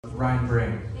Ryan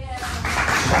Bring. Yeah.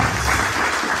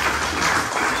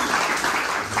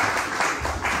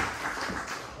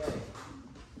 Okay.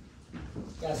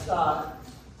 Yes,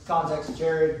 context,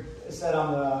 Jared said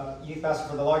I'm the youth pastor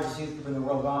for the largest youth group in the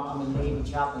world. I'm a Navy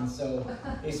chaplain, so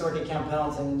I used to work at Camp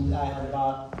Pendleton. I had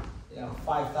about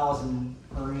 5,000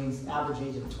 Marines, average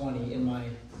age of 20 in my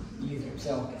youth group.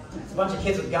 So it's a bunch of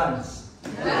kids with guns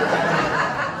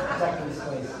protecting this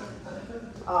place.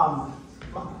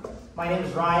 My name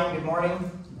is Ryan. Good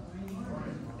morning.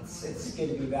 It's good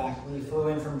to be back. We flew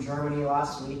in from Germany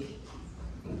last week.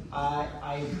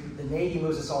 The Navy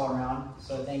moves us all around,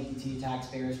 so thank you to you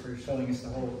taxpayers for showing us the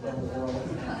whole world.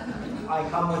 I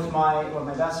come with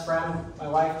my best friend, my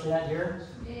wife Jeanette here.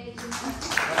 People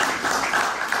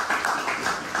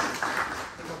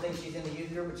think she's in the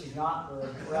youth group, but she's not.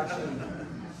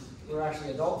 We're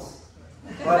actually adults.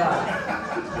 But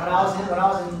when I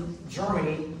was in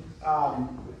Germany,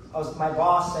 my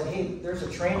boss said, "Hey, there's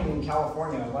a training in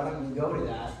California. Why don't you go to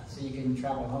that so you can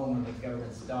travel home with the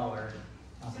government's dollar?"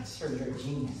 I was like, "Sir, you're a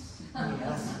genius."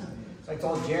 So I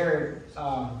told Jared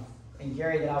and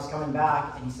Gary that I was coming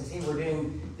back, and he says, "Hey, we're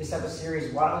doing this type of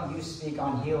series. Why don't you speak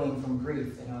on healing from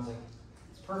grief?" And I was like,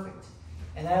 "It's perfect."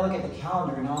 And then I look at the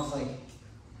calendar, and I was like,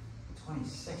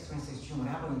 26 June. What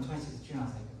happened on the 26th of June? I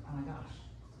was like, "Oh my gosh,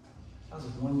 that was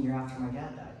 1 year after my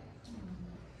dad died."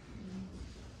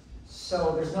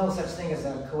 So there's no such thing as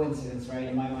a coincidence, right?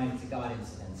 In my mind, it's a God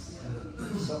incidence.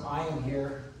 So I am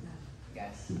here,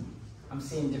 guys. I'm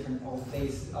seeing different old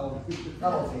faces. Oh,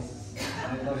 not old faces.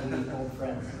 My lovely old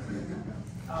friends.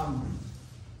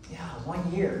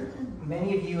 1 year.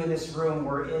 Many of you in this room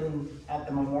were at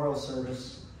the memorial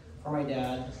service for my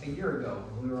dad a year ago.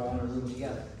 We were all in a room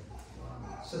together.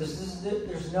 So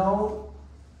there's no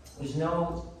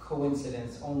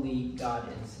coincidence, only God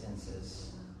incidences.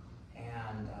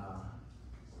 And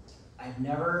I've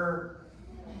never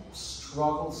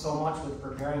struggled so much with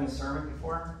preparing a sermon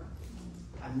before.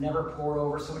 I've never poured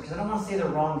over so much because I don't want to say the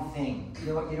wrong thing.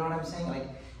 You know what I'm saying? Like,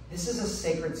 this is a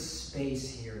sacred space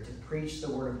here to preach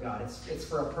the Word of God. It's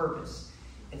for a purpose.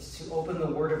 It's to open the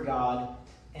Word of God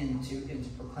and to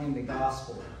proclaim the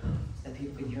gospel so that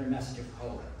people can hear a message of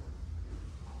hope.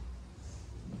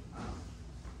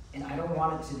 And I don't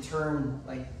want it to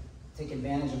take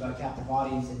advantage of a captive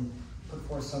audience and put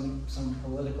forth some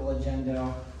political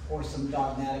agenda or some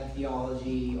dogmatic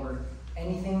theology or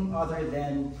anything other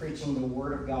than preaching the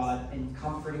Word of God and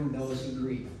comforting those who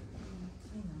grieve.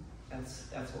 That's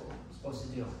what we're supposed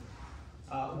to do.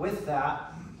 With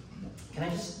that, can I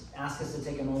just ask us to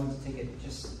take a moment to take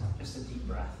just a deep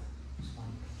breath? Just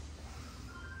one.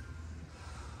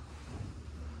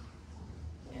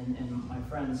 And my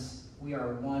friends, we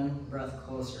are one breath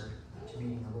closer to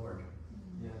meeting the Lord.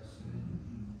 Yes.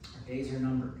 Our days are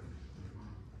numbered.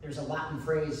 There's a Latin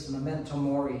phrase, memento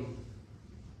mori.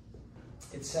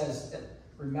 It says,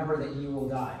 remember that you will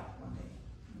die one day.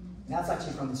 And that's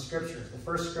actually from the scriptures. The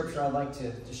first scripture I'd like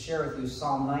to share with you is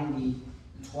Psalm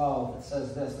 90:12. It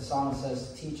says this, the psalmist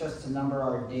says, "Teach us to number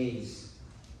our days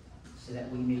so that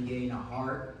we may gain a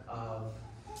heart of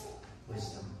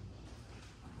wisdom."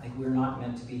 Like, we're not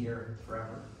meant to be here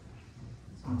forever.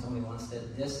 Someone told me once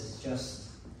that this is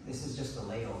just a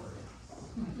layover.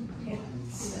 Who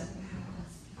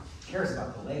cares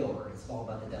about the layover? It's all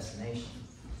about the destination.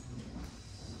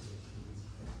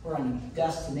 We're on a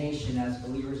destination as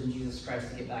believers in Jesus Christ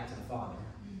to get back to the Father.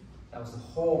 That was the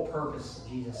whole purpose of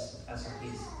Jesus as our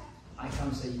peace. I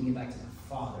come so you can get back to the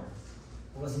Father.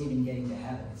 It wasn't even getting to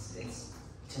heaven. It's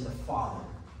to the Father.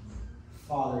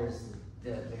 Father is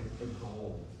the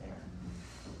goal there.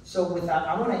 So with that,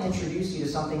 I want to introduce you to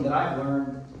something that I've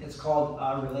learned. It's called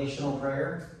relational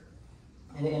prayer.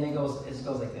 And it goes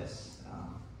like this.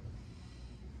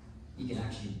 You can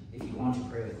actually, if you want to,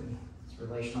 pray with me. It's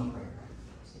relational prayer.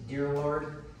 Say, "Dear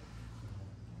Lord,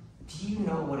 do you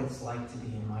know what it's like to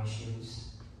be in my shoes?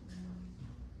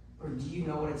 Or do you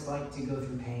know what it's like to go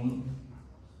through pain,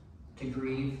 to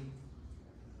grieve,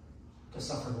 to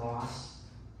suffer loss?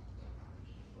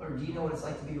 Or do you know what it's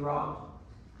like to be robbed,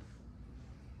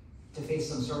 to face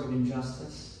some sort of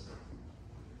injustice?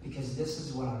 Because this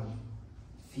is what I'm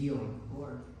feeling,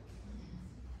 Lord.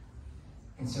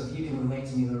 And so if you can relate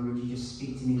to me, Lord, would you just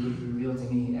speak to me? Would you reveal to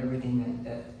me everything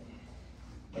that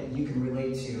you can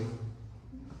relate to?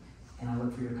 And I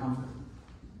look for your comfort."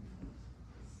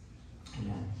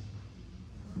 Amen.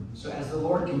 So as the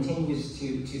Lord continues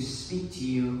to speak to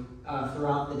you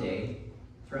throughout the day,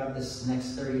 throughout this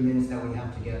next 30 minutes that we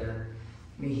have together,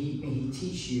 may He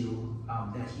teach you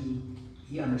that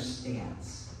He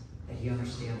understands. That He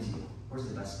understands you. Where's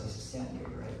the best place to stand here,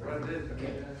 right? Right.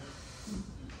 Okay.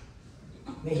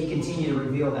 May he continue to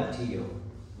reveal that to you.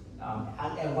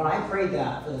 And when I prayed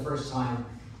that for the first time,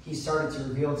 he started to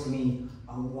reveal to me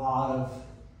a lot of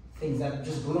things that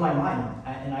just blew my mind.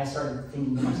 And I started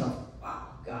thinking to myself, wow,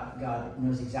 God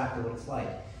knows exactly what it's like.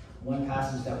 One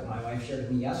passage that my wife shared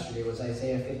with me yesterday was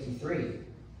Isaiah 53,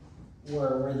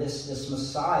 where this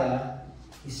Messiah,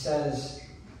 he says,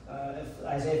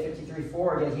 Isaiah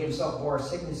 53:4, yet he himself bore our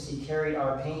sickness, he carried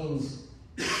our pains,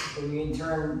 but we in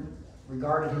turn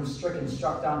regarded him stricken,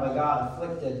 struck down by God,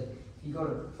 afflicted. If you go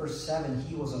to verse 7,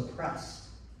 he was oppressed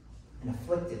and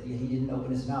afflicted, yet he didn't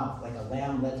open his mouth. Like a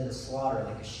lamb led to the slaughter,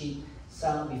 like a sheep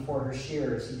silent before her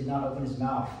shearers, he did not open his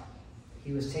mouth.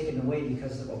 He was taken away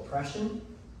because of oppression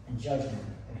and judgment.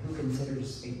 And who considered to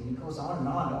speak? And he goes on and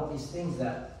on, all these things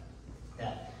that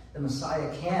the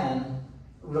Messiah can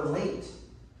relate.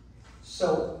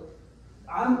 So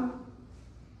I'm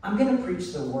going to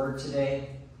preach the word today.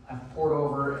 I've poured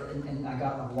over and I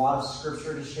got a lot of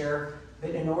scripture to share.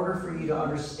 But in order for you to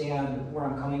understand where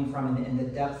I'm coming from and the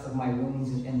depth of my wounds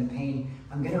and the pain,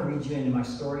 I'm going to read you into my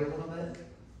story a little bit.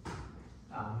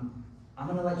 I'm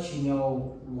going to let you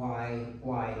know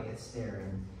why it's there.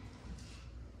 And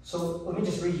so let me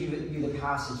just read you the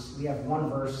passage. We have one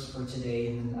verse for today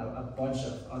and then a bunch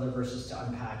of other verses to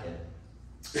unpack it.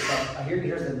 But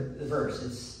here's the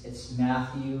verse. It's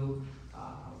Matthew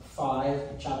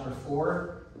 5, chapter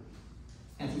 4.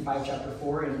 Matthew 5, chapter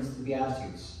 4, and it's the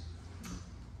Beatitudes.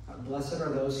 Blessed are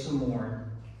those who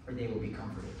mourn, for they will be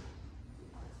comforted.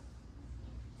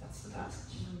 That's the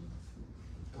passage.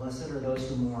 Blessed are those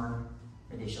who mourn,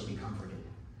 for they shall be comforted.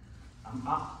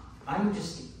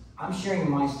 I'm sharing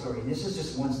my story. This is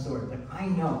just one story, but I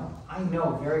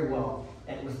know very well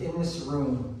that within this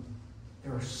room,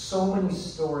 there are so many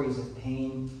stories of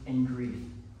pain and grief.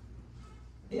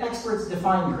 The experts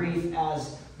define grief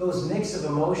as those mix of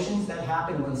emotions that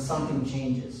happen when something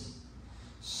changes.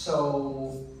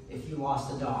 So, if you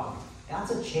lost a dog,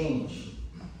 that's a change,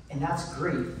 and that's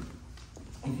grief.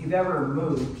 If you've ever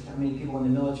moved, how many people in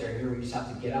the military here, we just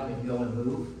have to get up and go and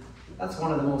move? That's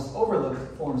one of the most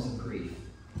overlooked forms of grief.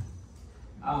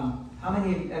 How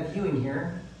many of you in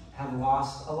here have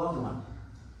lost a loved one?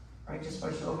 Right, just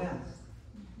by show of hands.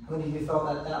 How many of you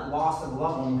felt that loss of a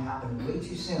loved one happened way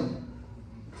too soon?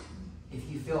 If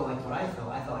you feel like what I felt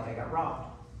like I got robbed.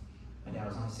 My dad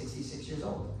was only 66 years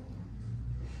old.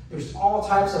 There's all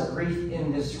types of grief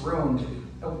in this room.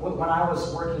 When I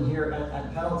was working here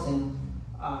at Pendleton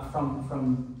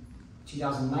from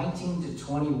 2019 to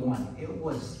 21, it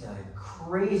was the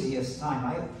craziest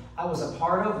time. I was a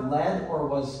part of, led, or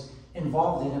was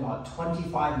involved in about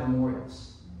 25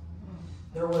 memorials.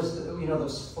 There was,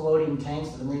 those floating tanks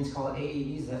that the Marines call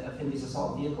AAVs, the Amphibious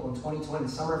Assault Vehicle, in 2020, the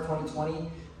summer of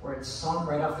 2020, where it sunk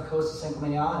right off the coast of San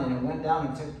Clemente Island, and it went down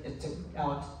and it took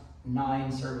out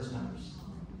 9 service members,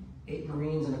 8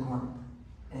 Marines and a corpsman.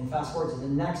 And fast forward to the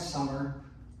next summer,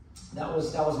 that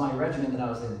was my regiment that I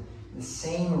was in. The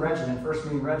same regiment, 1st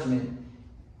Marine Regiment,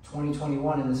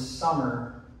 2021, in the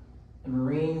summer, the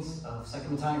Marines of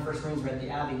 2nd Battalion, 1st Marines were at the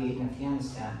Abbey Gate in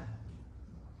Afghanistan.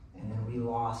 And then we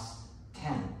lost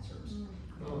 10 servicemen.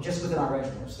 Just within our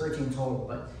regiment. It was 13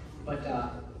 total. But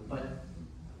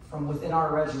from within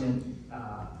our regiment,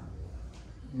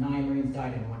 9 Marines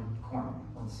died and 1 corpsman,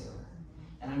 1 sailor.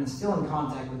 And I'm still in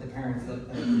contact with the parents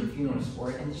that did the funerals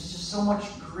for it. And there's just so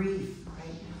much grief,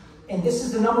 right? And this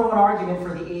is the number one argument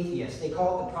for the atheists. They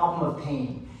call it the problem of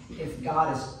pain. If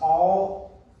God is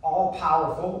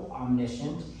all-powerful,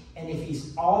 omniscient, and if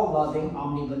he's all-loving,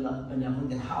 omnibenevolent,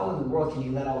 then how in the world can he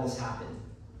let all this happen?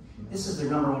 This is their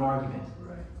number one argument.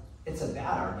 Right. It's a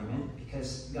bad argument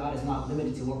because God is not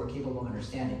limited to what we're capable of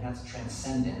understanding. That's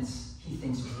transcendence. He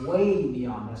thinks way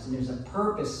beyond us, and there's a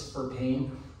purpose for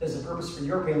pain. There's a purpose for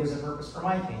your pain. There's a purpose for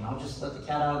my pain. I'll just let the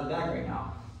cat out of the bag right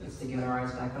now. It's to get our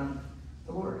eyes back on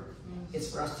the Lord.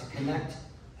 It's for us to connect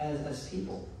as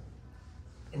people.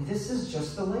 And this is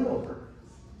just the layover.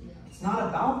 It's not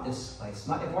about this place.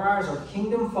 If our eyes are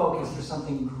kingdom focused, there's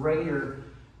something greater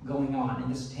going on,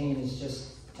 and this pain is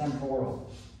just temporal.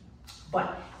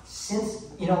 But since,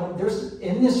 there's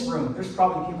in this room, there's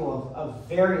probably people of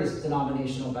various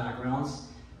denominational backgrounds,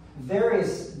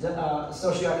 various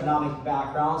socioeconomic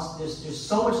backgrounds. There's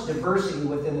so much diversity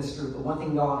within this group. But one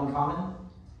thing we all have in common,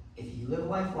 if you live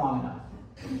life long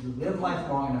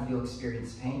enough, you'll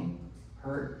experience pain,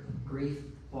 hurt, grief,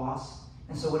 loss.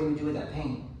 And so what do we do with that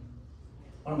pain?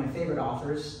 One of my favorite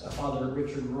authors, Father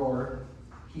Richard Rohr,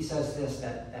 he says this,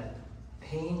 that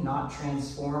pain not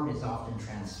transformed is often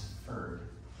transferred.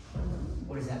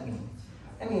 What does that mean?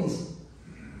 That means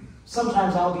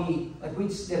sometimes I'll be, like we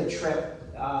just did a trip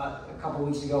a couple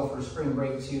weeks ago for spring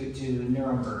break to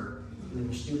Nuremberg. live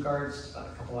in Stuttgart, it's about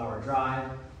a couple-hour drive.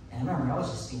 And I remember I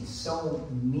was just being so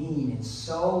mean and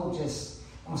so just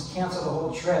almost canceled the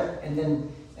whole trip. And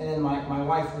then my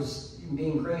wife was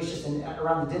being gracious, and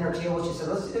around the dinner table she said,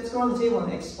 let's go on the table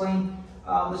and explain,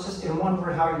 let's just in one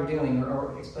word how you're doing,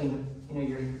 or explain,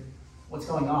 what's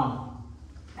going on.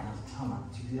 And I was like, I'm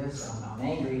not to do this, I'm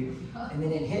angry. And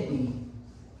then it hit me.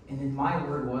 And then my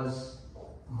word was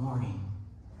mourning.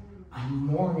 I'm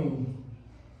mourning.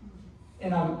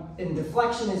 And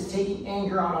deflection is taking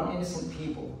anger out on innocent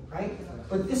people, right?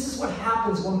 But this is what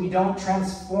happens when we don't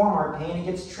transform our pain. It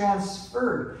gets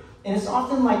transferred. And it's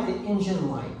often like the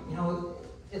engine light.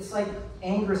 It's like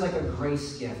anger is like a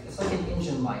grace gift. It's like an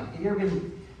engine light. Have you ever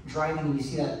been driving and you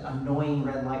see that annoying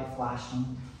red light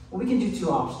flashing? Well, we can do two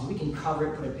options. We can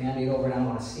cover it, put a Band-Aid over it. I don't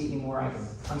want to see it anymore. I can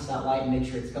punch that light and make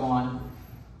sure it's gone.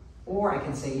 Or I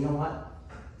can say, you know what?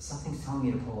 Something's telling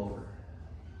me to pull over.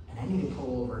 And I need to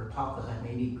pull over, pop the hood,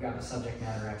 maybe grab a subject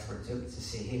matter expert to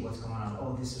say, hey, what's going on?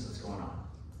 Oh, this is what's going on.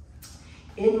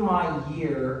 In my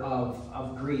year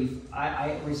of grief,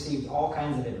 I received all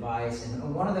kinds of advice.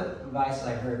 And one of the advice that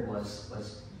I heard was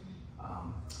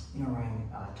Ryan,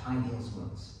 time heals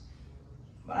wounds.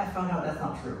 But I found out that's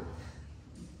not true.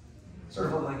 Sort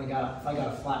of like if I got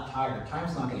a flat tire,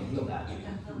 time's not going to heal that.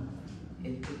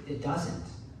 It doesn't.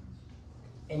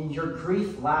 And your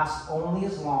grief lasts only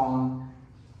as long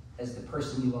as the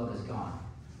person you love is gone.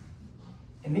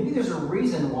 And maybe there's a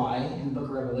reason why in the book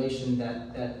of Revelation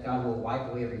that God will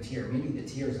wipe away every tear. Maybe the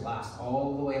tears last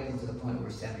all the way up until the point where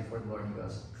we stand before the Lord and he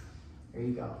goes, there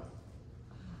you go.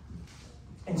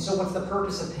 And so what's the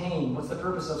purpose of pain? What's the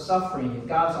purpose of suffering? If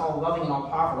God's all loving and all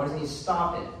powerful, why doesn't he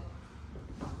stop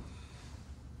it?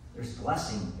 There's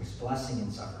blessing. There's blessing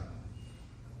in suffering.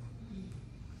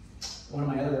 One of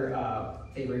my other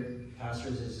favorite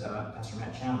pastors is Pastor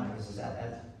Matt Chandler. He says that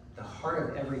at the heart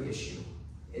of every issue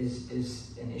is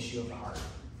an issue of the heart.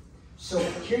 So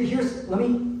here's let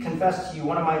me confess to you,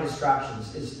 one of my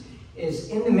distractions is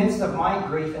in the midst of my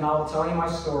grief, and I'll tell you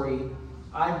my story.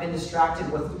 I've been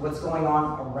distracted with what's going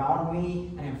on around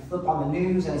me, and I flip on the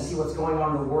news and I see what's going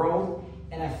on in the world,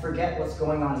 and I forget what's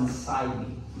going on inside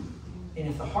me. And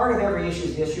if the heart of every issue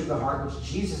is the issue of the heart, which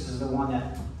Jesus is the one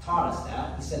that taught us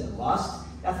that, he said lust,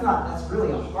 that's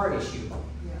really a heart issue.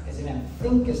 As a man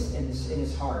thinketh in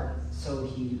his heart, so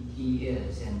he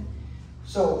is. And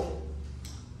so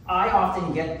I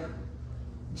often get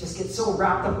so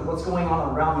wrapped up with what's going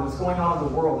on around me, what's going on in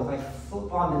the world. If I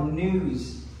flip on the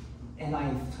news and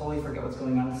I totally forget what's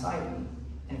going on inside me.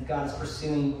 And if God is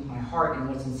pursuing my heart and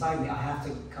what's inside me, I have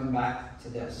to come back to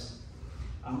this.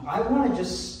 I want to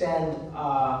just spend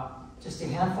just a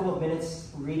handful of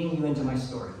minutes reading you into my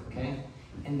story, okay?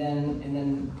 And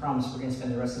then promise we're going to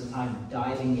spend the rest of the time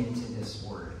diving into this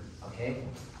word, okay?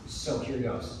 So here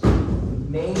goes.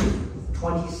 May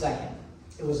 22nd.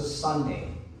 It was a Sunday,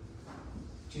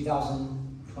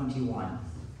 2021.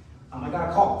 I got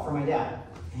a call from my dad,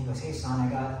 and he goes, "Hey son, I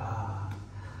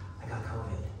got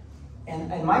COVID."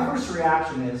 And my first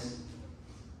reaction is,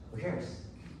 who cares,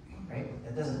 right?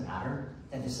 That doesn't matter.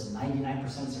 That is a 99%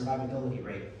 survivability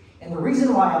rate. And the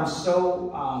reason why I'm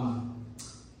so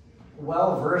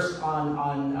well versed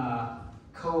on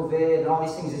COVID and all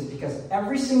these things is because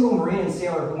every single Marine and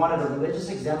sailor who wanted a religious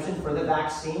exemption for the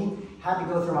vaccine had to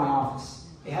go through my office.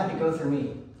 They had to go through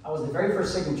me. I was the very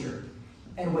first signature.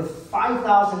 And with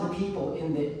 5,000 people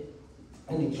in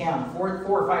the camp, 4,000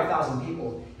 or 5,000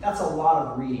 people, that's a lot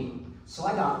of reading. So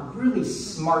I got really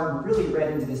smart and really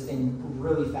read into this thing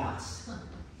really fast.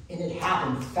 And it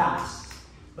happened fast.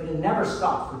 But it never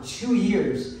stopped. For 2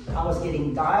 years, I was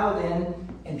getting dialed in,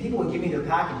 and people would give me their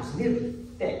packages. And they'd be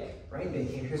thick, right? They'd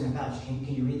say, "Here's my package.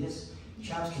 Can you read this?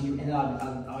 Chaps, can you?" And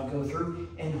I'd go through.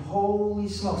 And holy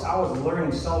smokes, I was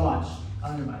learning so much. I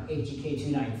learned about AGK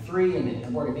 293 and then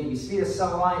aborted baby fetus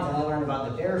cell lines, and I learned about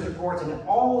the VAERS reports and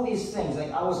all these things.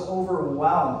 Like, I was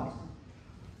overwhelmed.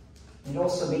 It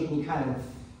also made me kind of,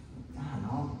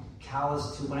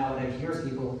 callous to when I would hear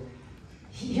people.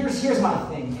 Here's my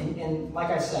thing, and like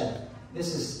I said,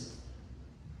 this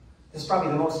is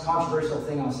probably the most controversial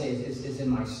thing I'll say is in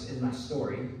my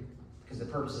story, because the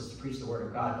purpose is to preach the word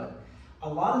of God. But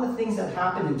a lot of the things that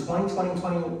happened in 2020 and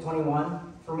 2021,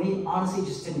 for me, honestly,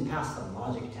 just didn't pass the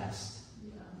logic test.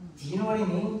 Yeah. Do you know what I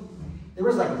mean? There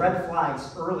was like red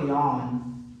flags early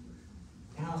on,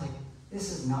 and I was like,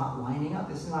 this is not lining up.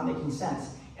 This is not making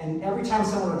sense. And every time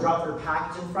someone would drop their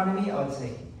package in front of me, I would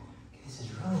say, this is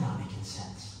really not making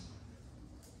sense.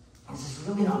 This is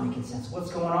really not making sense. What's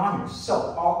going on here? So,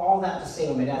 all that to say,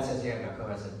 when my dad says, "Yeah, I got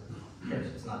COVID," I said,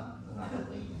 it's not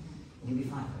deadly. You'll be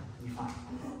fine. You'll be fine.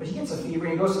 But he gets a fever,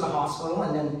 and he goes to the hospital,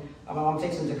 and then my mom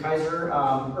takes him to Kaiser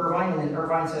Irvine, and then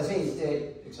Irvine says,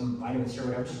 hey, take some vitamins or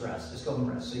whatever, just rest, just go home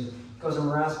and rest. So he goes home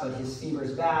and rest, but his fever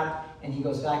is bad, and he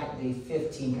goes back at day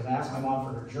 15 because I asked my mom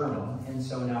for her journal, and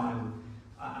so now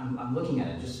I'm looking at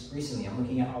it just recently. I'm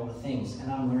looking at all the things, and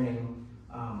I'm learning.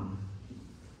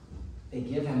 They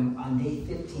give him on day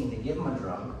 15. They give him a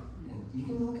drug, and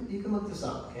you can look this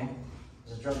up. Okay,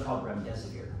 there's a drug called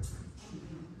remdesivir.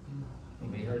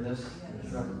 Anybody heard this?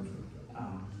 Drug.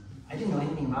 I didn't know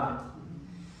anything about it.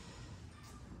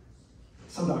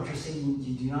 Some doctors say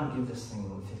you do not give this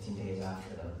thing 15 days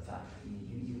after the fact.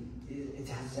 It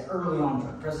has an early on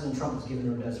drug. President Trump was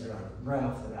given remdesivir right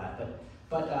off the bat,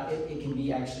 but it can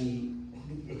be actually,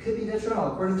 it could be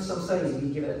detrimental. According to some studies, we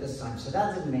give it at this time. So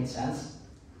that didn't make sense.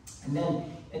 And then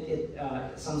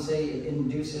some say it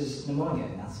induces pneumonia,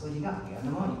 and that's what you got. You got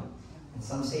pneumonia. And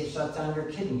some say it shuts down your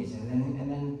kidneys, and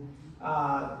then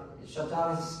it shut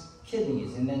down his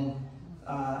kidneys. And then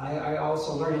I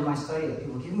also learned in my study that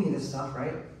people give me this stuff,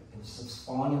 right? It was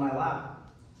falling in my lap.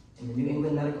 In the New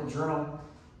England Medical Journal,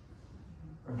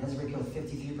 remdesivir killed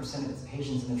 53% of its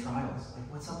patients in the trials. Like,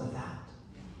 what's up with that?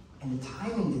 And the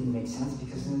timing didn't make sense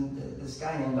because this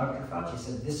guy named Dr. Fauci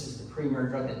said this is the premier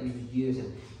drug that you should use,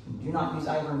 and do not use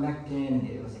ivermectin, and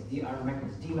it was like ivermectin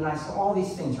was demonized, so all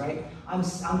these things, right? I'm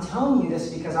telling you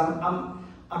this because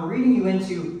I'm reading you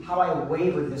into how I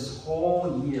wavered this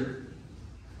whole year.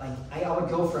 Like I would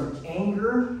go from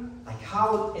anger, like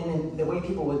how, and then the way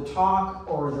people would talk,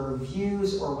 or their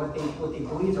views, or what they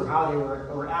believed, or how they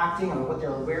were acting, or what they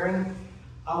were wearing.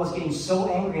 I was getting so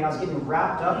angry, and I was getting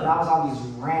wrapped up, and I was on these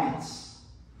rants.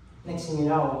 Next thing you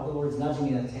know, the Lord's nudging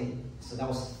me that, hey, so that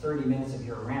was 30 minutes of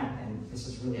your rant, and this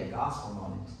is really a gospel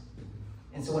moment.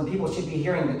 And so when people should be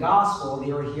hearing the gospel,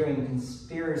 they were hearing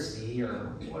conspiracy,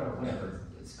 or whatever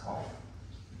it's called.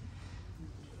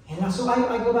 And so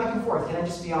I go back and forth. Can I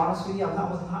just be honest with you?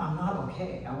 I'm not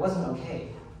okay. I wasn't okay.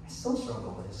 I still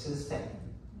struggle with this to this day.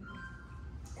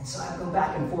 And so I go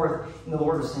back and forth, and the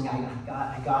Lord was saying,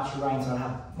 I got you, Ryan. So I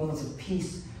have moments of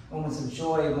peace, moments of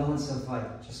joy, moments of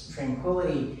like just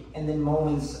tranquility, and then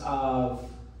moments of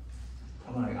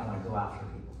I want to go after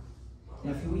people.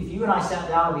 Now, if you and I sat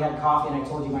down and we had coffee and I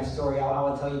told you my story, I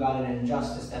would tell you about an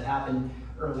injustice that happened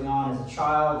early on as a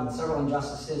child, and several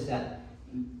injustices that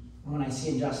when I see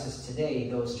injustice today,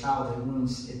 those childhood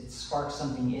wounds, it sparks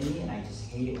something in me, and I just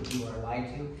hate it when people are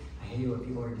lied to. I hate it when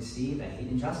people are deceived. I hate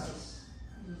injustice.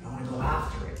 I want to go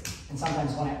after it. And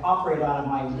sometimes when I operate out of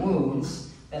my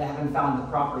wounds that I haven't found the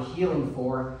proper healing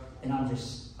for, then I'm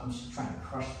just trying to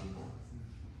crush people.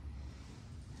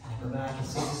 And I go back, and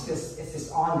so it's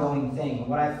this ongoing thing.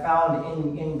 What I've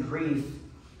found in grief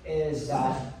is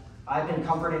that I've been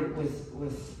comforted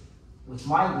with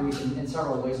my grief in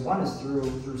several ways. One is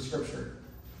through Scripture.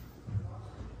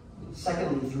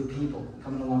 Secondly, through people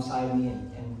coming alongside me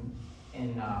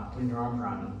and putting their arms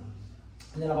around me.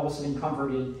 And then I've also been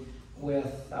comforted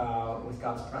with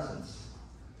God's presence.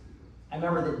 I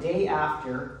remember the day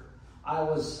after I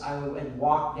had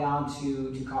walked down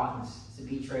to Cottons. It's a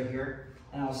beach right here.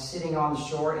 And I was sitting on the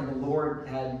shore, and the Lord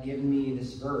had given me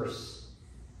this verse.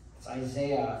 It's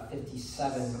Isaiah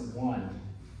 57:1.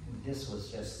 And it was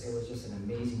just an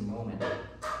amazing moment.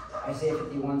 Isaiah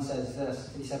 51 says this,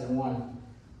 57:1.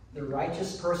 The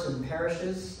righteous person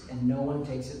perishes, and no one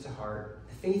takes it to heart.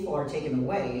 The faithful are taken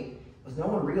away, with no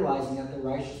one realizing that the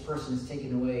righteous person is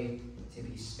taken away to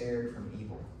be spared from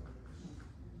evil.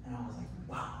 And I was like,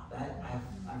 wow,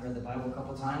 I've read the Bible a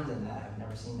couple times, and I've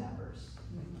never seen that verse.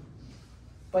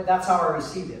 But that's how I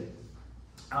received it.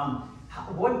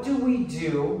 What do we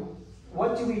do?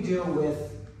 What do we do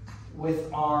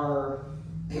with our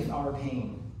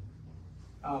pain?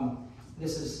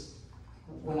 This is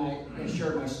when I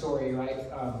shared my story, right?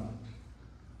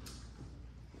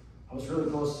 I was really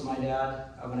close to my dad.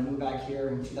 When I moved back here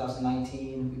in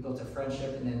 2019, we built a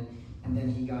friendship, and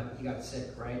then he got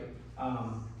sick, right?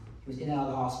 He was in and out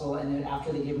of the hospital, and then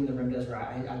after they gave him the remdesivir,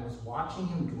 I was watching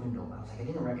him dwindle. I was like, I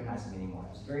didn't recognize him anymore.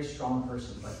 He was a very strong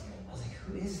person, but I was like,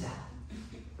 who is that?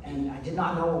 And I did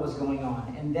not know what was going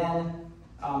on. And then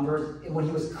when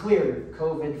he was cleared,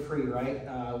 COVID-free, right?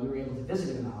 We were able to visit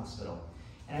him in the hospital.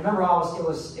 And I remember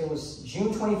it was June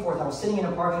 24th. I was sitting in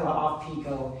a parking lot off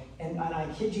Pico, and I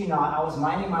kid you not, I was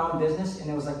minding my own business,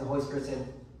 and it was like the Holy Spirit said,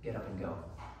 get up and go.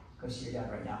 Go see your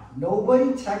dad right now.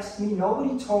 Nobody texted me.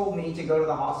 Nobody told me to go to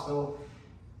the hospital.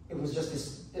 It was just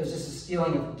this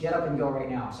feeling of get up and go right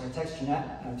now. So I texted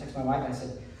Jeanette, and I texted my wife, and I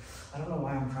said, I don't know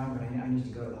why I'm crying, but I need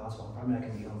to go to the hospital. I'm probably not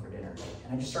going to be home for dinner.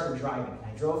 And I just started driving. And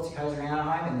I drove to Kaiser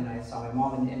Anaheim, and then I saw my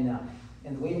mom in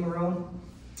the waiting room.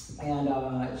 And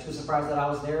she was surprised that I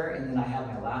was there. And then I had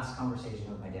my last conversation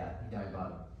with my dad. He died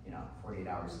about 48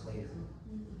 hours later.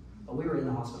 But we were in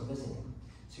the hospital visiting him.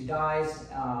 So he dies.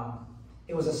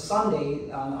 It was a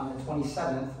Sunday on the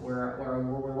 27th where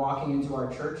we're walking into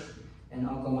our church, and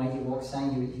Uncle Mikey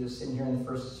Volksang, he was sitting here in the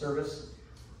first service.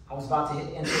 I was about to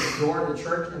enter the door of the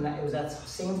church, and it was that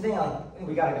same thing, like,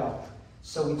 we got to go.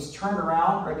 So we just turned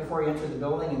around right before he entered the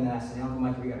building, and then I said, hey, Uncle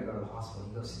Mikey, we got to go to the hospital.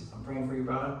 He goes, I'm praying for you,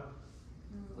 brother.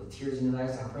 With tears in his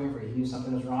eyes, I'm praying for you. He knew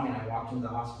something was wrong, and I walked into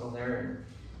the hospital there, and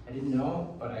I didn't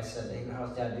know, but I said, hey,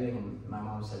 how's Dad doing? And my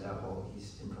mom said, oh, well,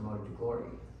 he's been promoted to glory.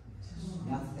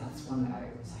 That's when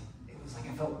it was like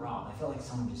I felt robbed. I felt like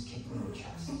someone just kicked me in the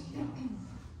chest.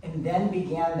 And then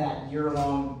began that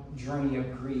year-long journey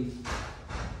of grief.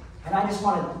 And I just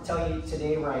want to tell you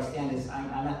today where I stand is I'm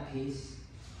at peace.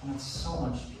 I'm at so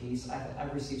much peace.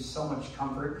 I've received so much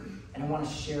comfort, and I want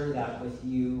to share that with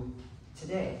you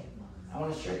today. I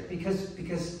want to share it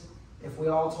because if we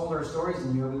all told our stories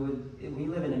in here, we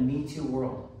live in a Me Too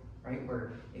world, right?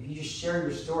 Where if you just share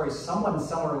your story, someone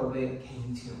somewhere will be like, hey,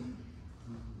 me too.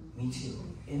 Me too.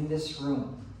 In this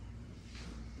room,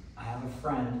 I have a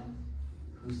friend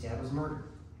whose dad was murdered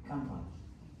at gunpoint.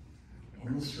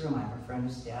 In this room, I have a friend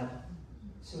whose dad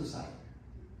suicide.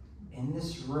 In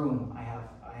this room, I have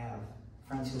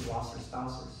friends who've lost their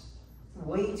spouses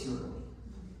way too early.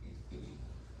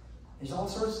 There's all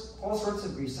sorts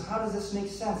of grief. So how does this make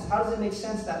sense? How does it make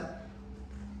sense that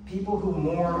people who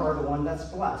mourn are the one that's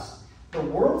blessed? The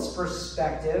world's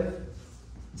perspective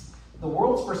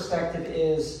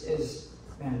is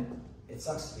man, it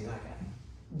sucks to be that guy.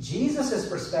 Jesus'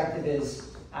 perspective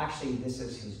is actually this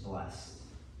is who's blessed.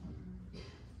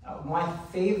 My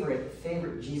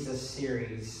favorite Jesus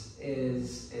series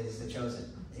is The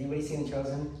Chosen. Has anybody seen The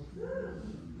Chosen?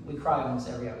 We cry almost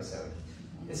every episode.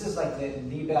 This is like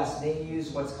the best. They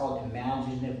use what's called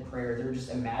imaginative prayer. They're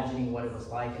just imagining what it was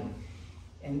like.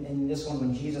 And in this one,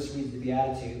 when Jesus reads the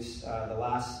Beatitudes, the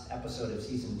last episode of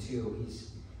season 2,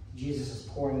 Jesus is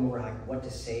pouring over like what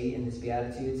to say in this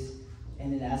Beatitudes.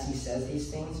 And then as he says these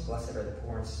things, blessed are the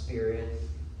poor in spirit,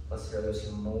 blessed are those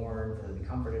who mourn, for they'll be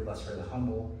comforted, blessed are the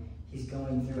humble. He's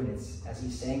going through, and as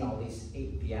he's saying all these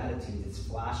 8 Beatitudes, it's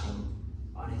flashing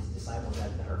on his disciples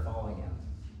that are following him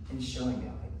and showing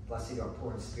them. Like, blessed are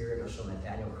poor in spirit, or showing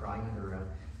Nathaniel crying under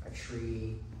a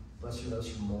tree. Blessed are those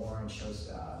who mourn, shows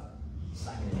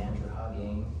Simon and Andrew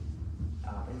hugging.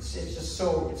 It's just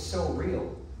so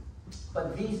real.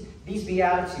 But these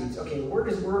Beatitudes, okay, where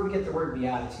do we get the word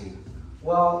beatitude?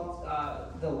 Well,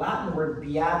 the Latin word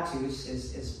beatus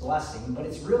is blessing, but it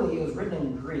was written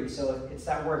in Greek, so it's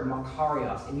that word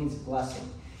makarios. It means blessing.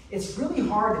 It's really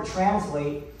hard to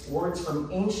translate words from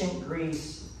ancient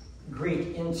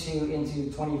Greek into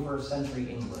 21st century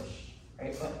English,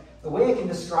 right? But the way I can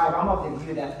describe, I'm of the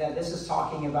view that this is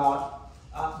talking about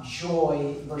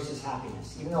joy versus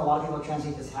happiness. Even though a lot of people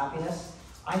translate this happiness,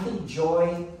 I think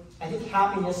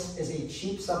happiness is a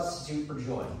cheap substitute for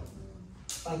joy.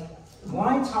 Like, when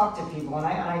I talk to people, and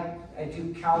I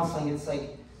do counseling, it's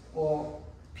like, well,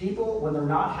 people, when they're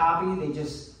not happy,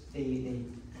 they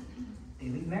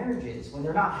leave marriages. When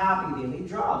they're not happy, they leave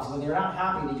jobs. When they're not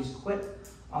happy, they just quit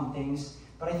on things.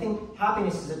 But I think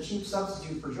happiness is a cheap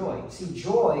substitute for joy. See,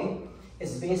 joy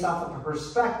is based off of a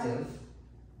perspective,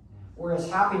 whereas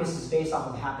happiness is based off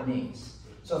of happenings.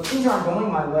 So if things aren't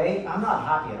going my way, I'm not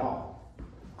happy at all.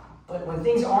 But when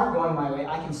things aren't going my way,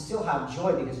 I can still have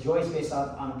joy, because joy is based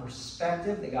on a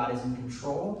perspective that God is in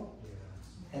control,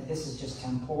 that this is just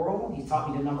temporal. He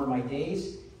taught me to number my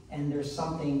days, and there's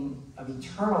something of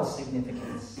eternal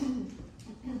significance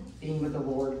being with the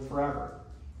Lord forever.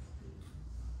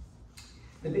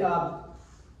 The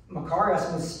Makarios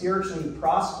means spiritually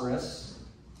prosperous,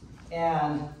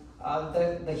 and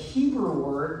the Hebrew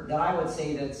word that I would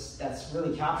say that's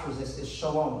really captures this is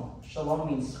shalom. Shalom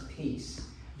means peace.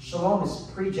 Shalom is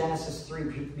pre-Genesis 3.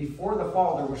 Before the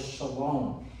fall, there was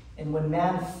shalom. And when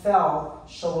man fell,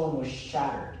 shalom was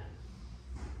shattered.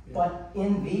 Yeah. But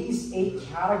in these 8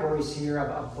 categories here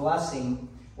of blessing,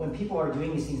 when people are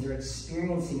doing these things, they're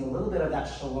experiencing a little bit of that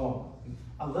shalom,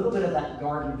 a little bit of that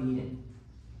Garden of Eden.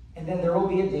 And then there will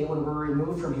be a day when we're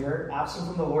removed from here, absent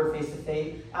from the Lord face to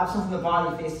face, absent from the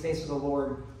body face to face with the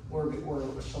Lord, where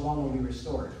shalom will be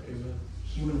restored. Amen.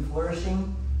 Human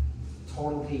flourishing,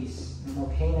 total peace, no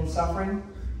more pain and suffering.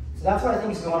 So that's what I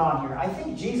think is going on here. I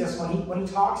think Jesus, when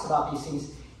he talks about these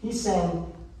things, he's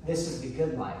saying this is the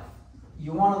good life.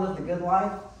 You want to live the good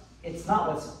life? It's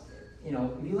not what's, if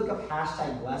you look up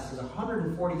hashtag blessed, there's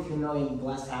 143 million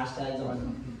blessed hashtags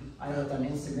on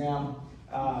Instagram.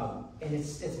 And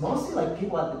it's mostly like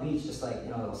people at the beach, just like,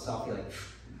 a little selfie, like,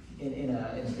 in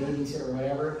a bathing suit or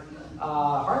whatever.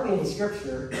 Hardly any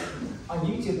scripture. On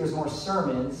YouTube, there's more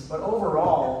sermons, but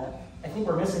overall, I think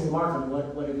we're missing the mark on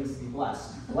what it means to be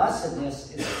blessed.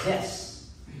 Blessedness is this,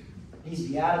 these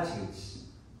Beatitudes.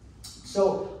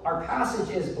 So our passage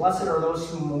is, blessed are those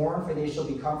who mourn, for they shall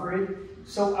be comforted.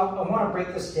 So I want to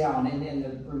break this down in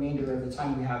the remainder of the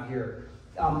time we have here.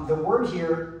 The word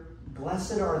here,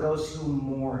 blessed are those who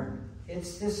mourn.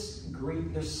 It's this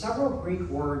Greek, there's several Greek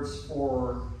words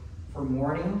for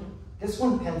mourning. This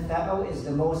one, pentheo, is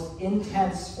the most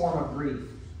intense form of grief.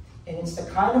 And it's the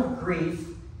kind of grief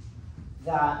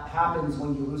that happens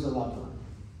when you lose a loved one.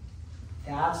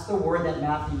 That's the word that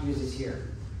Matthew uses here.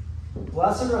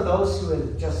 Blessed are those who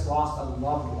have just lost a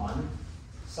loved one,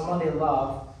 someone they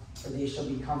love, for they shall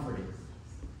be comforted.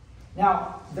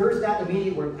 Now, there's that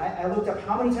immediate word. I looked up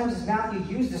how many times does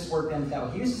Matthew use this word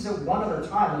pentheo. He uses it one other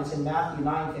time, and it's in Matthew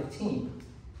 9:15.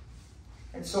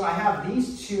 And so I have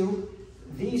these two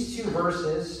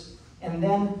verses, and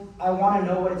then I want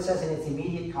to know what it says in its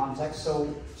immediate context. So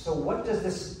what does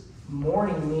this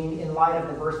mourning mean in light of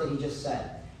the verse that he just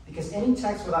said? Because any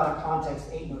text without a context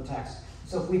ain't no text.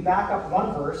 So if we back up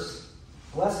one verse,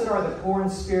 blessed are the poor in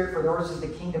spirit, for theirs is the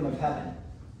kingdom of heaven.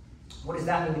 What does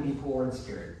that mean to be poor in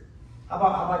spirit? How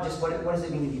about just what does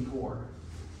it mean to be poor?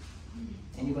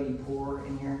 Anybody poor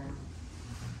in here?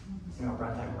 You know,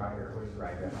 Brent Ryder, or his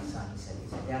Ryder, my son, he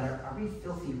said, Dad, are we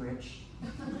filthy rich?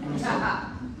 And he said,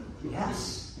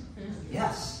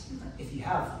 yes. If you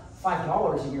have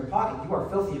 $5 in your pocket, you are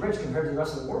filthy rich compared to the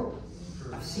rest of the world.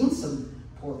 I've seen some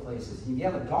poor places, and if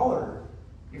you have $1,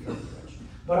 you're filthy rich.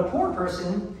 But a poor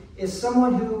person is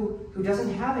someone who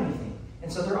doesn't have anything,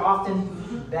 and so they're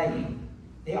often begging.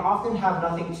 They often have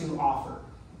nothing to offer.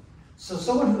 So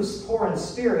someone who's poor in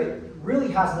spirit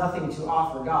really has nothing to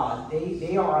offer God.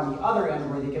 They are on the other end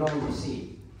where they can only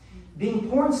receive. Being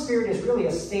poor in spirit is really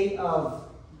a state of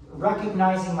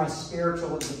recognizing my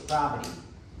spiritual depravity.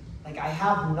 Like, I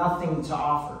have nothing to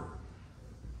offer.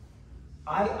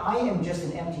 I am just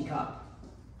an empty cup.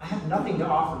 I have nothing to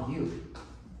offer you.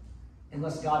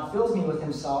 Unless God fills me with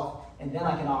himself, and then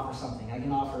I can offer something. I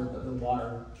can offer the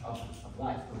water of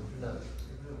life, the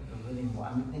living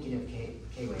water. I'm thinking of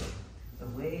K-Wave. The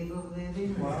wave of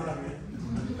living water.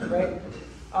 Right?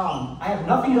 I have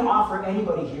nothing to offer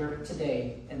anybody here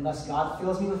today unless God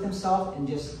fills me with himself and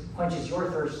just quenches your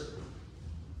thirst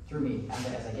through me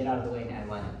as I get out of the way and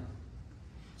I let him.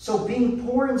 So being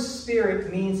poor in spirit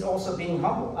means also being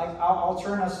humble. I'll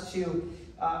turn us to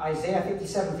Isaiah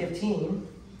 57:15.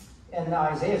 And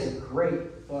Isaiah is a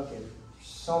great book. There's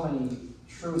so many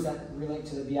truths that relate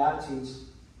to the Beatitudes.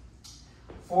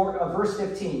 For verse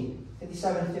 15,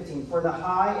 57:15, for the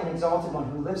high and exalted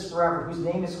one who lives forever, whose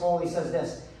name is holy, says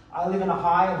this, I live in a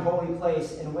high and holy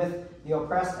place, and with the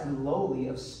oppressed and lowly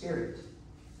of spirit.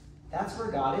 That's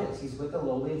where God is. He's with the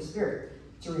lowly in spirit.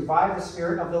 To revive the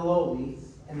spirit of the lowly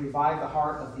and revive the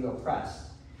heart of the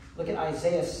oppressed. Look at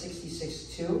Isaiah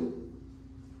 66:2.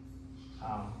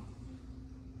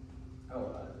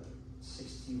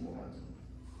 61.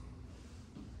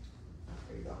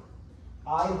 There you go.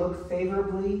 I look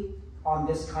favorably on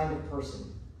this kind of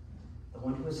person, the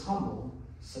one who is humble,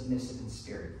 submissive in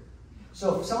spirit.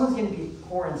 So if someone's going to be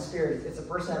poor in spirit, it's a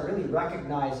person that really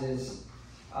recognizes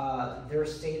their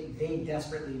state. They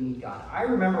desperately need God. I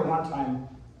remember one time,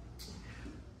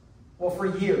 well, for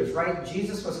years, right?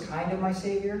 Jesus was kind of my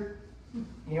Savior. You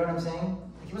know what I'm saying?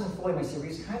 He wasn't fully my Savior.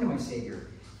 He was kind of my Savior.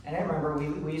 And I remember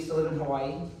we used to live in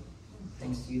Hawaii,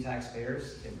 thanks to you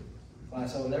taxpayers, they fly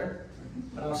us over there.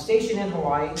 But I was stationed in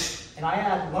Hawaii, and I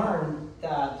had learned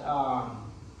that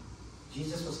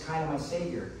Jesus was kind of my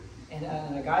Savior. And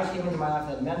a guy came into my life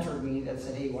that mentored me that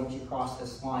said, hey, why don't you cross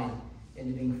this line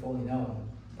into being fully known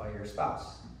by your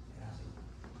spouse? And I said,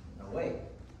 no way,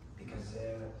 because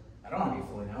I don't want to be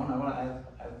fully known.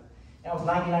 I was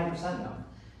 99% known.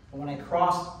 But when I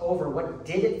crossed over, what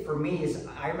did it for me is,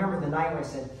 I remember the night where I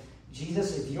said,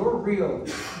 Jesus, if you're real,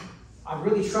 I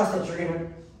really trust that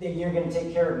you're gonna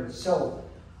take care of me. So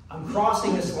I'm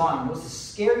crossing this line. It was the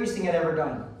scariest thing I'd ever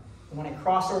done. And when I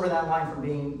crossed over that line from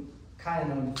being kind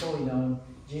of known to fully known,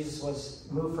 Jesus was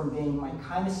moved from being my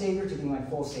kind of Savior to being my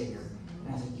full Savior.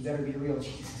 And I said, you better be real,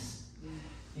 Jesus.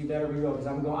 You better be real, because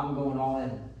I'm going all in.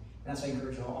 And that's why I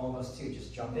encourage all of us too,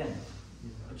 just jump in.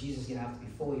 But Jesus is gonna have to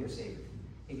be fully your Savior.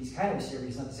 If he's kind of a Savior,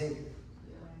 he's not the Savior.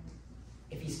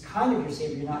 If he's kind of your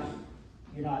Savior,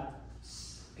 you're not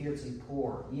spiritually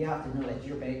poor. You have to know that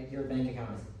your bank account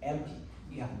is empty.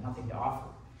 You have nothing to offer.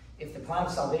 If the plan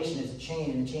of salvation is a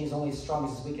chain, and the chain is only as strong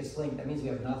as its weakest link, that means we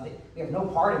have nothing. We have no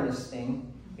part in this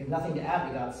thing. We have nothing to add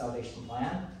to God's salvation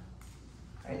plan.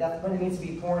 Right? That's what it means to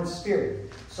be poor in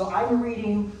spirit. So I'm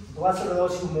reading, blessed are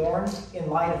those who mourn, in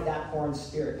light of that poor in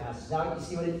spirit passage. Now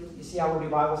you see how we do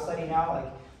Bible study now?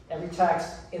 Like every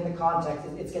text in the context,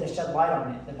 it's going to shed light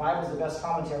on it. The Bible is the best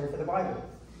commentary for the Bible.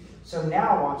 So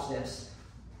now watch this.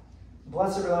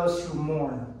 Blessed are those who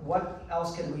mourn. What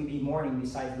else could we be mourning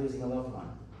besides losing a loved one?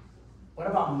 What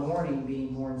about mourning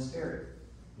being poor in spirit?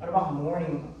 What about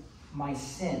mourning my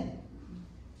sin?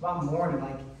 What about mourning,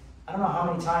 like, I don't know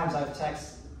how many times I've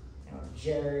texted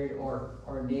Jared or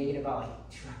Nate about, like,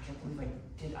 dude, I can't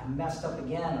believe I messed up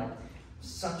again. Like,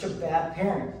 such a bad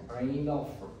parent. Or I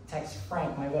text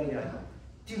Frank, my buddy, like,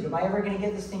 dude, am I ever going to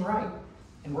get this thing right?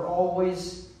 And we're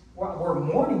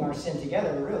mourning our sin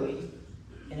together, really.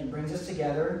 And it brings us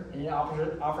together, and it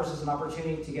offers us an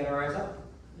opportunity to get our eyes up.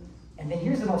 And then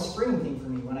here's the most freeing thing for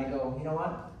me when I go, you know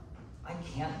what? I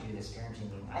can't do this parenting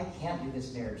thing. I can't do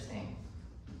this marriage thing.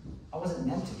 I wasn't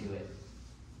meant to do it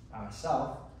by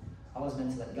myself. I was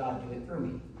meant to let God do it through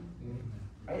me.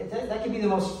 Right? That can be the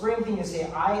most freeing thing to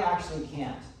say, I actually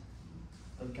can't,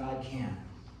 but God can.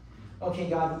 Okay,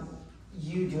 God,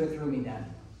 you do it through me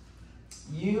then.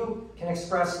 You can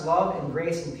express love and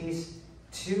grace and peace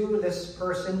to this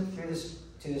person,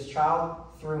 to this child,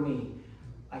 through me.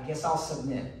 I guess I'll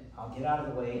submit. I'll get out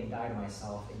of the way and die to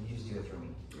myself, and you just do it through me.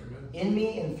 Amen. In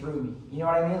me and through me. You know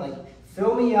what I mean? Like,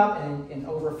 fill me up and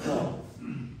overflow.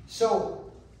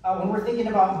 So, when we're thinking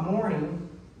about mourning,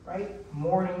 right?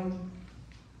 Mourning,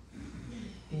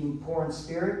 being poor in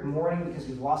spirit, mourning because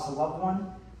we've lost a loved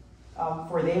one,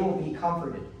 for they will be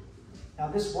comforted. Now,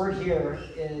 this word here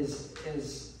is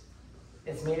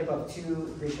it's made up of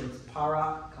two Greek words,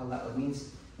 para, kaleo. It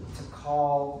means to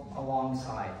call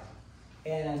alongside.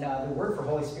 And the word for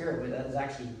Holy Spirit is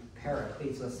actually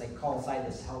paraclete, so it's like call aside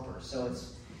this helper. So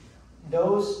it's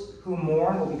those who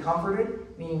mourn will be comforted,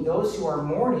 meaning those who are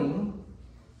mourning,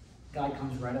 God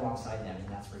comes right alongside them, and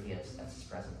that's where he is. That's his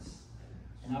presence.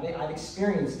 And I've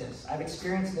experienced this. I've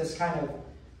experienced this kind of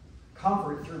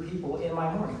comfort through people in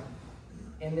my mourning.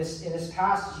 In this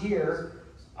past year,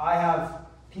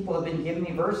 people have been giving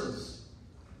me verses.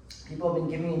 People have been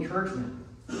giving me encouragement.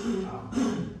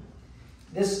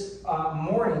 This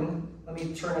morning, let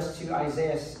me turn us to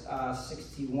Isaiah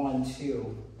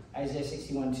 61:2. Isaiah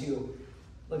 61:2.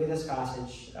 Look at this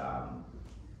passage.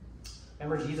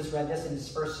 Remember, Jesus read this in his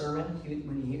first sermon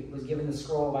when he was given the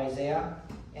scroll of Isaiah,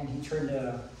 and he turned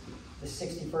to the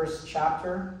 61st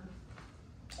chapter,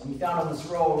 and he found on the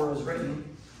scroll where it was written,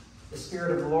 "The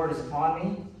Spirit of the Lord is upon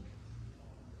me.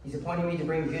 He's appointed me to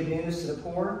bring good news to the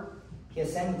poor. He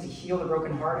has sent me to heal the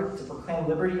brokenhearted, to proclaim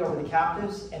liberty over the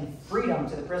captives and freedom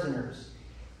to the prisoners,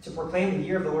 to proclaim the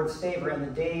year of the Lord's favor and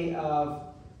the day of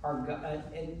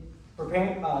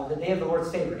the day of the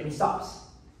Lord's favor." And he stops.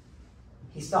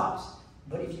 He stops.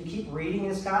 But if you keep reading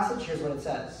this passage, here's what it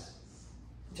says: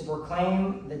 to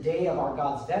proclaim the day of our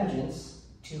God's vengeance,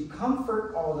 to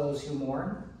comfort all those who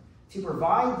mourn, to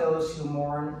provide those who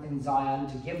mourn in Zion,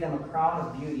 to give them a crown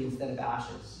of beauty instead of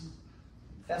ashes,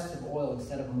 festive oil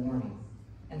instead of mourning,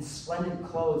 and splendid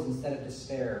clothes instead of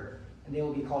despair, and they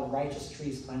will be called righteous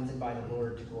trees planted by the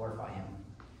Lord to glorify him.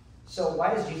 So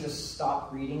why does Jesus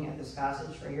stop reading at this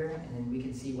passage right here, and then we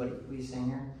can see what he's saying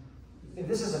here?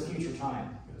 This is a future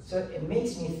time. So it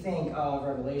makes me think of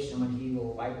Revelation when he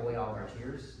will wipe away all of our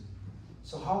tears.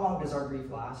 So how long does our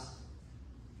grief last?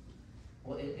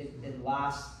 Well, it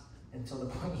lasts until the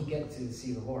point you get to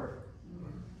see the Lord.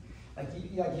 Like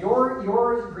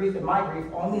your grief and my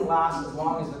grief only lasts as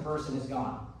long as the person is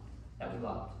gone that we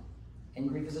loved. And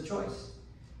grief is a choice.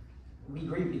 We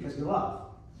grieve because we love.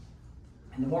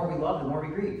 And the more we love, the more we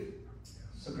grieve.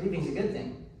 So grieving is a good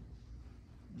thing.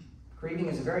 Grieving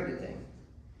is a very good thing.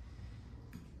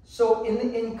 So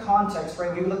in context,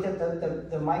 right, we looked at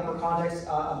the micro context,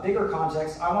 a bigger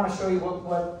context. I want to show you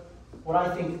what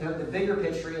I think the bigger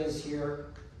picture is here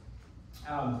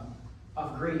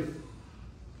of grief.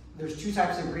 There's two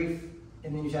types of grief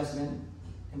in the New Testament,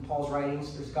 in Paul's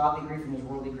writings. There's godly grief and there's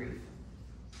worldly grief.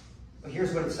 But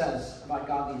here's what it says about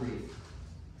godly grief.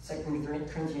 2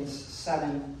 Corinthians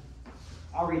 7,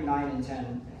 I'll read 9 and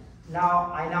 10.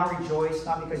 I now rejoice,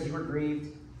 not because you were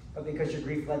grieved, but because your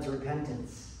grief led to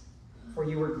repentance. For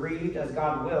you were grieved as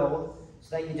God willed,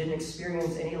 so that you didn't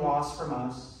experience any loss from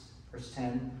us. Verse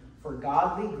 10. For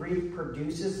godly grief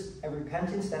produces a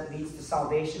repentance that leads to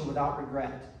salvation without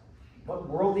regret. But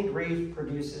worldly grief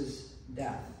produces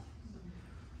death.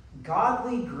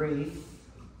 Godly grief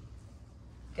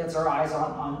gets our eyes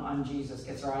on Jesus,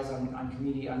 gets our eyes on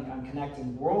community, on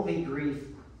connecting. Worldly grief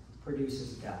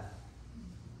produces death.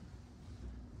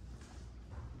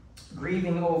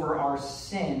 Grieving over our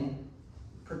sin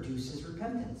produces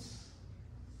repentance.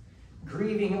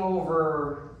 grieving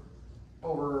over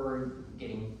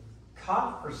getting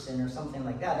caught for sin or something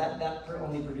like that, that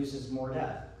only produces more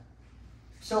death.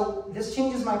 So this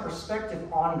changes my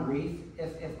perspective on grief.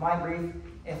 If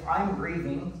I'm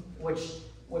grieving, which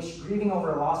grieving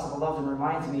over a loss of a loved one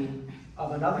reminds me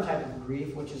of another type of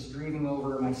grief, which is grieving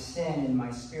over my sin and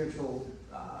my spiritual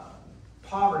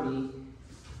poverty,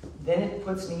 then it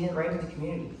puts me right into the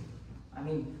community. I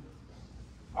mean,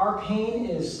 our pain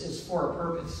is for a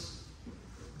purpose.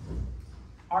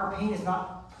 Our pain is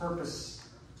not purposeless.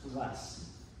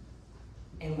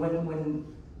 And when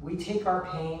we take our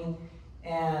pain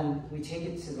and we take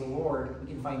it to the Lord, we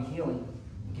can find healing.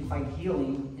 We can find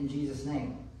healing in Jesus'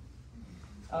 name.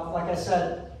 Like I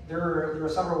said, there were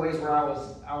several ways where I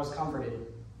was comforted.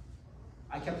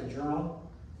 I kept a journal.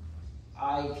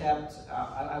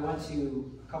 I went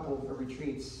to a couple of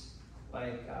retreats,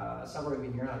 like several of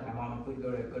you here, like my mom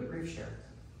included, go to Grief Share.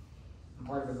 I'm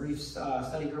part of a grief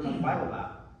study group on the Bible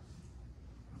Lab.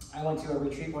 I went to a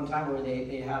retreat one time where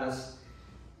they had us,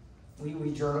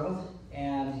 we journaled,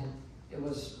 and it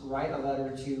was write a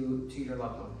letter to your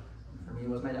loved one. For me, it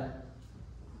was my dad.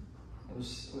 It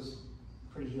was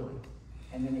pretty healing.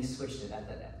 And then they switched it at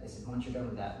that. They said, once you're done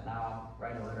with that, now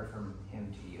write a letter from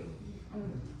him to you.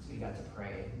 So we got to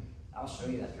pray. I'll show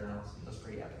you that journal. It was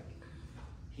pretty epic.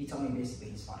 He told me basically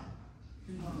he's fine.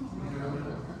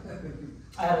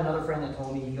 I had another friend that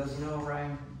told me, he goes,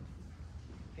 Ryan,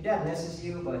 your dad misses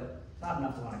you, but not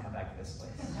enough to want to come back to this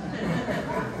place.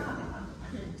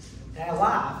 And I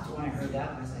laughed when I heard that,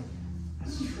 and I was like,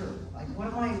 that's true. Like, what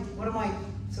am I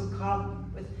so caught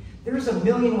up with? There's a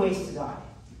million ways to die.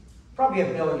 Probably a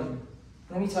billion.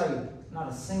 Let me tell you, not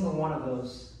a single one of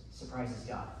those surprises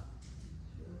God.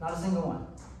 Not a single one.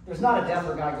 There's not a death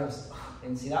where God goes,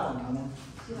 didn't see that one coming.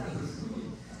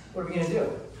 What are we going to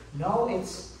do? No,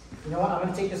 it's, you know what, I'm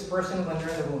going to take this person when they're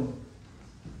in the womb.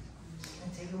 I'm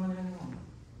going to take them when they're in the womb.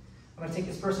 I'm going to take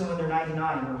this person when they're 99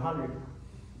 or 100. I'm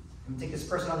going to take this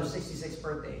person on their 66th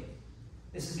birthday.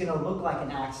 This is going to look like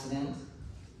an accident,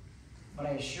 but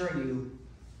I assure you,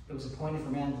 it was appointed for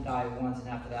man to die once, and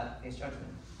after that, face judgment.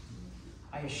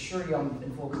 I assure you I'm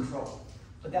in full control.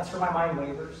 But that's where my mind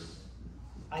wavers.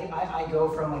 I go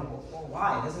from like, well,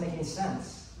 why? It doesn't make any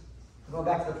sense. I go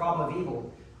back to the problem of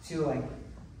evil to like,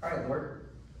 all right, Lord,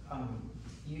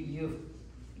 you've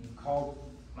called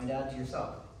my dad to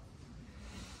yourself.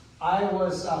 I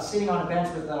was sitting on a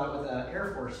bench with an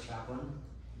Air Force chaplain,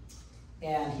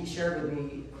 and he shared with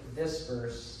me this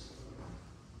verse.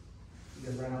 He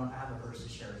goes, Ryan, I have a verse to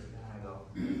share with you. And I go,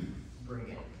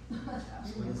 bring it.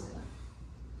 Ask, what is it?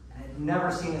 And I'd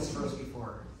never seen this verse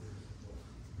before.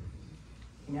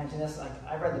 Can you imagine this? Like,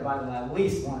 I've read the Bible at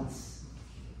least once.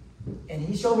 And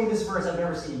he showed me this verse I've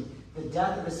never seen. The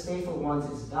death of his faithful ones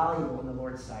is valuable in the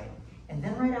Lord's sight. And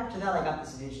then right after that, I got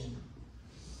this vision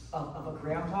of a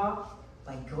grandpa,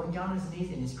 like going down on his knees,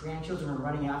 and his grandchildren are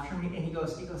running after me. And he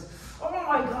goes, oh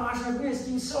my gosh, I've missed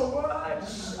you so much.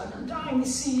 I'm dying to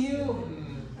see you.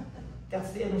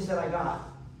 That's the image that I got.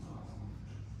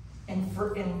 And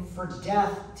for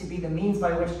death to be the means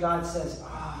by which God says, man,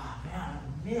 I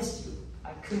missed you.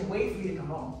 I couldn't wait for you to come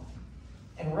home.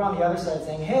 And we're on the other side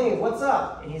saying, hey, what's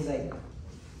up? And he's like,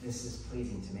 this is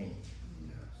pleasing to me.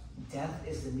 Death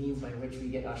is the means by which we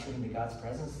get ushered into God's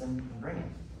presence, then bring it.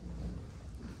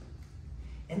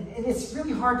 And it's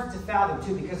really hard to fathom,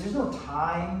 too, because there's no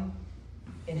time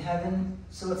in heaven.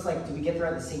 So it's like, do we get there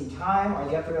at the same time? Are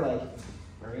they up there like,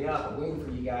 hurry up, I'm waiting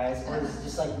for you guys? Or is it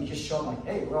just like, we just show them like,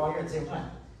 hey, we're all here at the same time?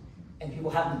 And people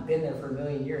haven't been there for a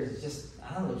million years. It's just,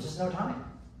 I don't know, there's just no time.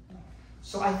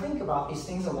 So I think about these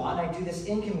things a lot, and I do this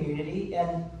in community,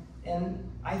 and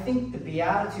I think the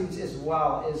Beatitudes as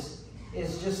well is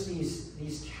just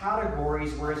these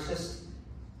categories where it's just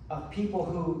of people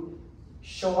who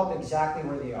show up exactly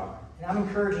where they are. And I'm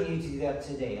encouraging you to do that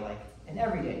today, like, and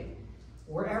every day.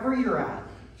 Wherever you're at,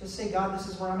 just say, God, this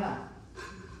is where I'm at.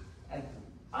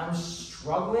 I'm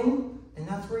struggling, and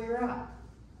that's where you're at.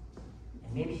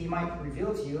 And maybe he might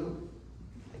reveal to you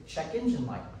a check engine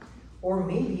light. Or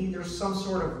maybe there's some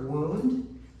sort of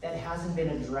wound that hasn't been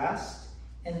addressed,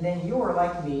 and then you're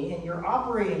like me, and you're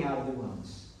operating out of the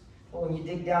wounds. But when you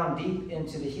dig down deep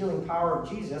into the healing power of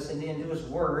Jesus and into his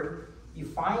word, you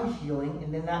find healing,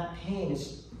 and then that pain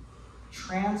is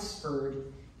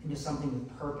transferred into something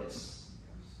with purpose.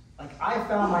 Like, I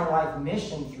found my life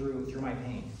mission through my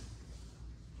pain.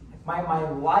 Like my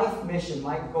life mission,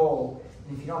 my goal,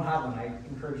 and if you don't have one, I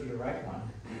encourage you to write one.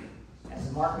 As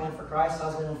a marked man for Christ,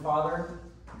 husband and father,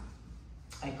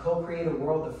 I co-create a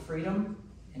world of freedom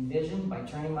and vision by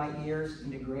turning my ears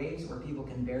into graves where people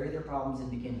can bury their problems and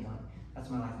begin healing. That's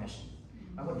my life mission.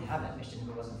 I wouldn't have that mission if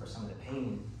it wasn't for some of the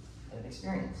pain that I've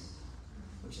experienced,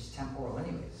 which is temporal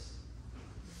anyways.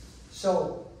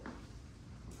 So,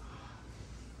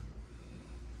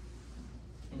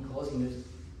 in closing, there's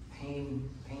pain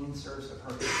serves a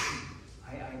purpose.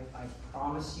 I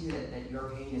promise you that your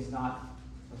pain is not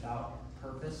without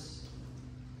purpose.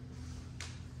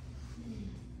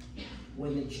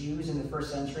 When the Jews in the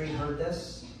first century heard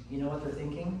this, you know what they're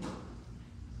thinking?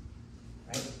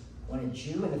 Right? When a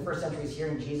Jew in the first century is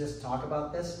hearing Jesus talk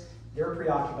about this, they're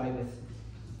preoccupied with,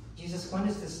 Jesus, when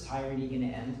is this tyranny going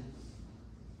to end?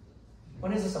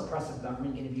 When is this oppressive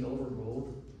government going to be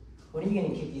overruled? When are you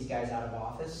going to kick these guys out of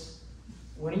office?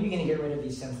 When are you going to get rid of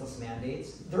these senseless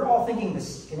mandates? They're all thinking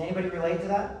this. Can anybody relate to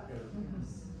that?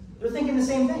 They're thinking the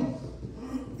same thing.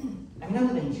 I mean, I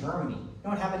live in Germany. You know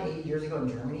what happened 8 years ago in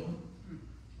Germany?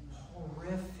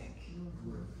 Horrific.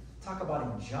 Talk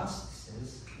about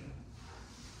injustices.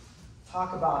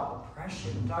 Talk about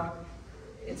oppression.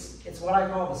 It's what I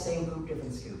call the same poop,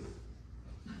 different scoop.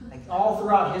 Like all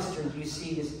throughout history, you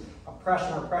see this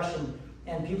oppression,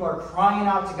 and people are crying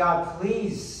out to God,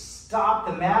 please stop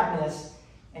the madness.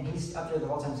 And he's up there the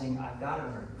whole time saying, I've got it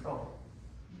under control.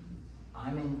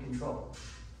 I'm in control.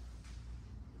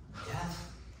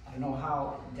 Death. I don't know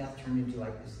how death turned into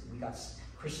like this.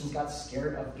 Christians got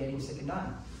scared of getting sick and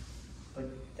dying. But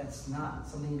that's not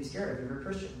something to be scared of if you're a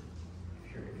Christian.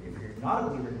 If you're not a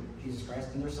believer in Jesus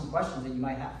Christ, then there's some questions that you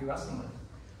might have to be wrestling with.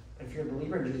 But if you're a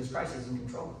believer in Jesus Christ, he's in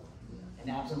control.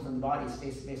 And absent from the body is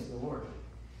face to face with the Lord.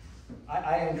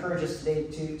 I encourage us today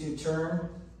to turn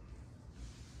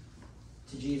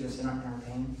to Jesus in our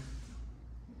pain,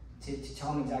 to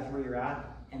tell him exactly where you're at,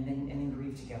 and then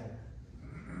grieve together.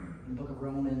 In the book of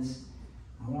Romans,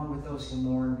 mourn with those who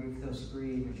mourn, grieve with those who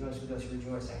grieve, rejoice with those who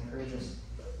rejoice. I encourage us.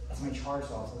 That's my charge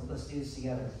to us. Let's do this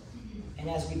together. And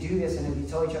as we do this, and as we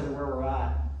tell each other where we're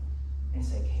at, and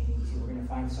say, hey, me too, we're going to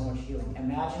find so much healing.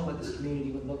 Imagine what this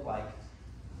community would look like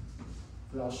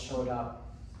if we all showed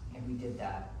up and we did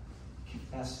that.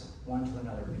 Confess one to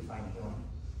another, we find healing.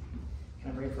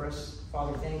 Can I pray for us?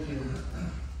 Father, thank you.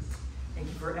 Thank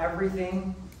you for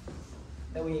everything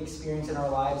that we experience in our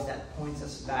lives that points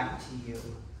us back to you.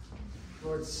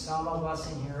 Lord, some of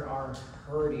us in here are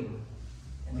hurting,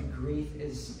 and the grief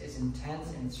is intense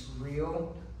and it's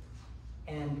real,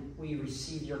 and we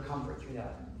receive your comfort through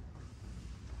that.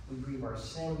 We grieve our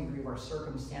sin, we grieve our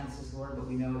circumstances, Lord, but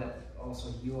we know that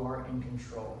also you are in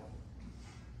control.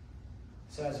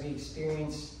 So as we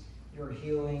experience your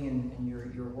healing and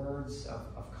your words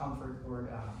of comfort, Lord,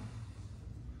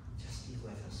 just be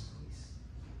with us,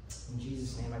 please. In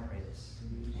Jesus' name I pray this.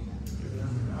 Amen.